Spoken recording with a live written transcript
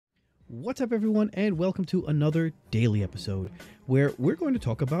What's up everyone, and welcome to another daily episode where we're going to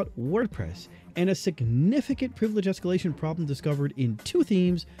talk about WordPress and a significant privilege escalation problem discovered in two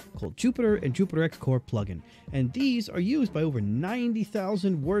themes called Jupyter and JupiterX Core Plugin, and these are used by over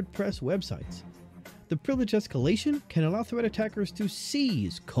 90,000 WordPress websites. The privilege escalation can allow threat attackers to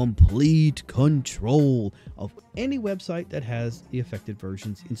seize complete control of any website that has the affected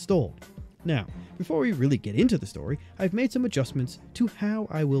versions installed. Now, before we really get into the story, I've made some adjustments to how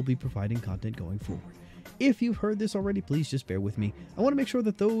I will be providing content going forward. If you've heard this already, please just bear with me. I want to make sure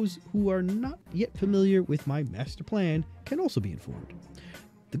that those who are not yet familiar with my master plan can also be informed.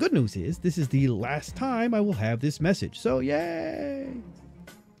 The good news is this is the last time I will have this message, so yay!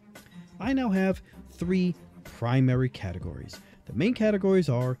 I now have three primary categories. The main categories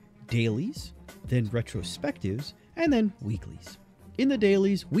are dailies, then retrospectives, and then weeklies. In the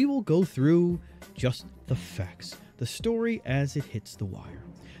dailies, we will go through just the facts, the story as it hits the wire.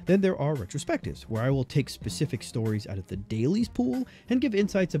 Then there are retrospectives, where I will take specific stories out of the dailies pool and give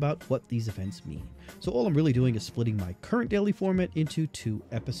insights about what these events mean. So all I'm really doing is splitting my current daily format into 2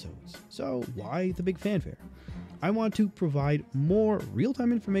 episodes. So why the big fanfare? I want to provide more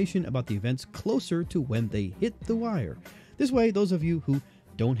real-time information about the events closer to when they hit the wire. This way, those of you who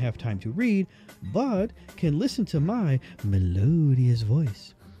don't have time to read, but can listen to my melodious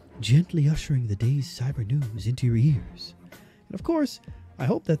voice, gently ushering the day's cyber news into your ears. And of course, I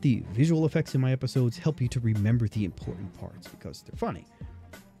hope that the visual effects in my episodes help you to remember the important parts because they're funny.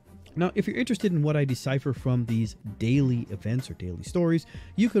 Now, if you're interested in what I decipher from these daily events or daily stories,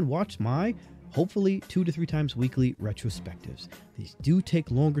 you can watch my hopefully 2 to 3 times weekly retrospectives. These do take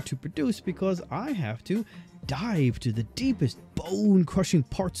longer to produce because I have to dive to the deepest bone-crushing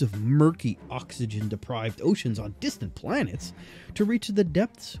parts of murky, oxygen-deprived oceans on distant planets to reach the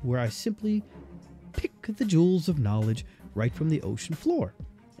depths where I simply pick the jewels of knowledge right from the ocean floor.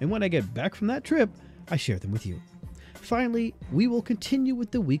 And when I get back from that trip, I share them with you. Finally, we will continue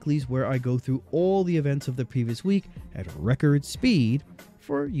with the weeklies where I go through all the events of the previous week at record speed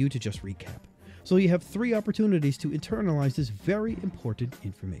for you to just recap. So you have 3 opportunities to internalize this very important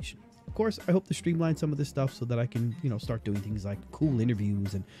information. Of course, I hope to streamline some of this stuff so that I can, start doing things like cool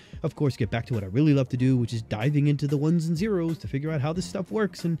interviews and, of course, get back to what I really love to do, which is diving into the ones and zeros to figure out how this stuff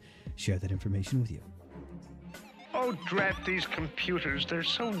works and share that information with you. Oh, drat these computers. They're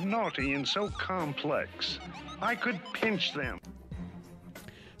so naughty and so complex. I could pinch them.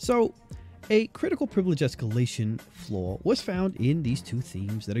 So, a critical privilege escalation flaw was found in these 2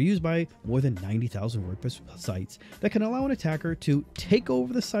 themes that are used by more than 90,000 WordPress sites that can allow an attacker to take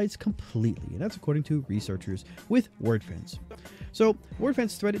over the sites completely, and that's according to researchers with Wordfence. So,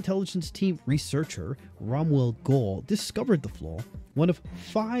 Wordfence threat intelligence team researcher Romwell Gall discovered the flaw, one of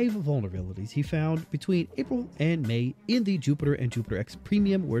 5 vulnerabilities he found between April and May in the Jupyter and JupiterX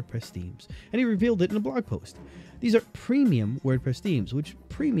premium WordPress themes, and he revealed it in a blog post. These are premium WordPress themes, which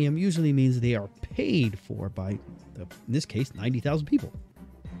premium usually means they are paid for by, in this case, 90,000 people.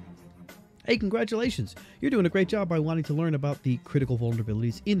 Hey, congratulations! You're doing a great job by wanting to learn about the critical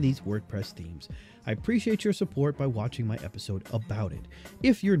vulnerabilities in these WordPress themes. I appreciate your support by watching my episode about it.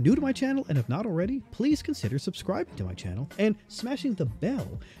 If you're new to my channel and have not already, please consider subscribing to my channel and smashing the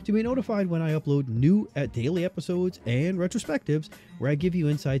bell to be notified when I upload new daily episodes and retrospectives where I give you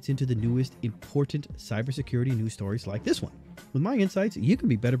insights into the newest important cybersecurity news stories like this one. With my insights, you can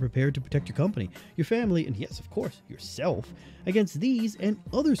be better prepared to protect your company, your family, and yes, of course, yourself against these and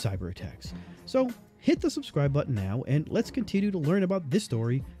other cyber attacks. So hit the subscribe button now and let's continue to learn about this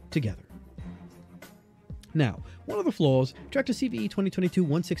story together. Now, one of the flaws, tracked to CVE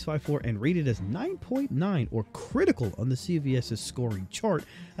 2022-1654 and rated as 9.9 or critical on the CVS's scoring chart,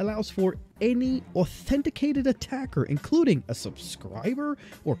 allows for any authenticated attacker, including a subscriber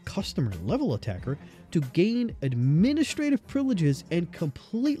or customer level attacker, to gain administrative privileges and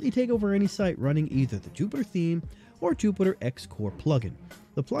completely take over any site running either the Jupyter theme or JupiterX Core Plugin.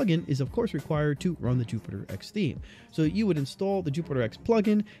 The plugin is of course required to run the JupiterX theme. So you would install the JupiterX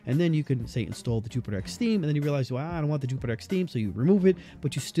plugin, and then you can say install the JupiterX theme, and then you realize, well, I don't want the JupiterX theme, so you remove it,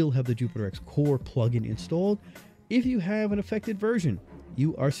 but you still have the JupiterX Core plugin installed. If you have an affected version,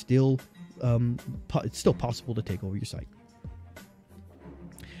 you are still it's still possible to take over your site.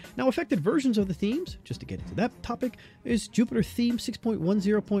 Now, affected versions of the themes, just to get into that topic, is Jupyter Theme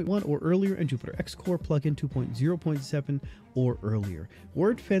 6.10.1 or earlier and JupiterX Core Plugin 2.0.7 or earlier.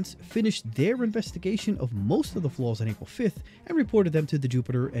 Wordfence finished their investigation of most of the flaws on April 5th and reported them to the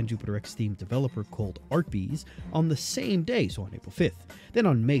Jupyter and JupiterX Theme developer called ArtBees on the same day, so on April 5th. Then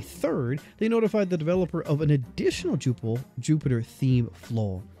on May 3rd, they notified the developer of an additional Jupyter theme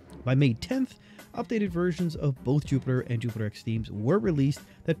flaw. By May 10th, updated versions of both Jupyter and JupiterX themes were released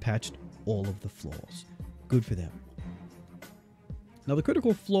that patched all of the flaws. Good for them. Now, the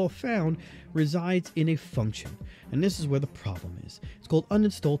critical flaw found resides in a function, and this is where the problem is. It's called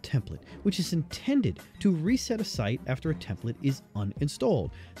uninstall template, which is intended to reset a site after a template is uninstalled.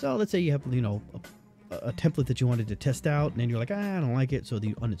 So let's say you have, a template that you wanted to test out, and then you're like, I don't like it, so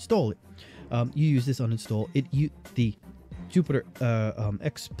you uninstall it. You use this uninstall. The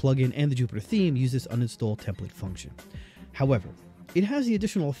JupiterX plugin and the Jupyter theme use this uninstall template function. However, it has the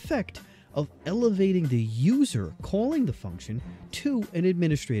additional effect of elevating the user calling the function to an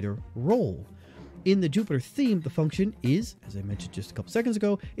administrator role. In the Jupyter theme, the function is, as I mentioned just a couple seconds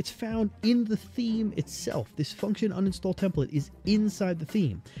ago, it's found in the theme itself. This function uninstall template is inside the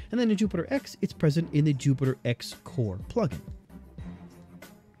theme. And then in JupiterX, it's present in the JupiterX Core Plugin.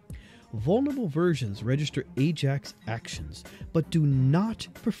 Vulnerable versions register AJAX actions, but do not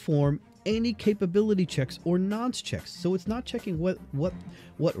perform any capability checks or nonce checks. So it's not checking what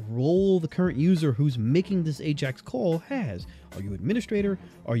role the current user who's making this AJAX call has. Are you administrator?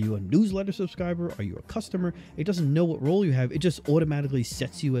 Are you a newsletter subscriber? Are you a customer? It doesn't know what role you have. It just automatically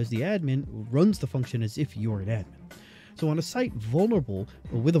sets you as the admin, runs the function as if you're an admin. So on a site vulnerable,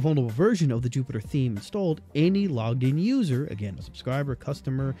 with a vulnerable version of the Jupyter theme installed, any logged in user, again, a subscriber,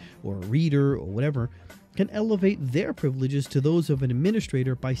 customer, or a reader, or whatever, can elevate their privileges to those of an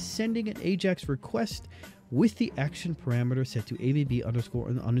administrator by sending an AJAX request with the action parameter set to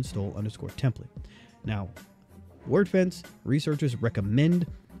ABB_uninstall_template. Now, Wordfence researchers recommend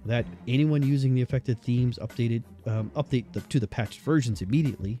that anyone using the affected themes update to the patched versions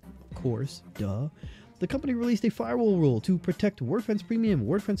immediately. Of course, duh. The company released a firewall rule to protect Wordfence Premium,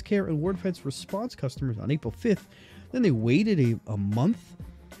 Wordfence Care, and Wordfence Response customers on April 5th. Then they waited a month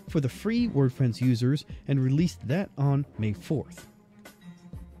for the free Wordfence users and released that on May 4th.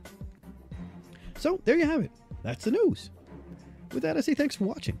 So there you have it. That's the news. With that, I say thanks for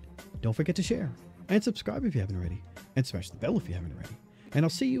watching. Don't forget to share and subscribe if you haven't already, and smash the bell if you haven't already. And I'll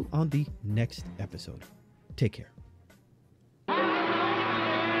see you on the next episode. Take care.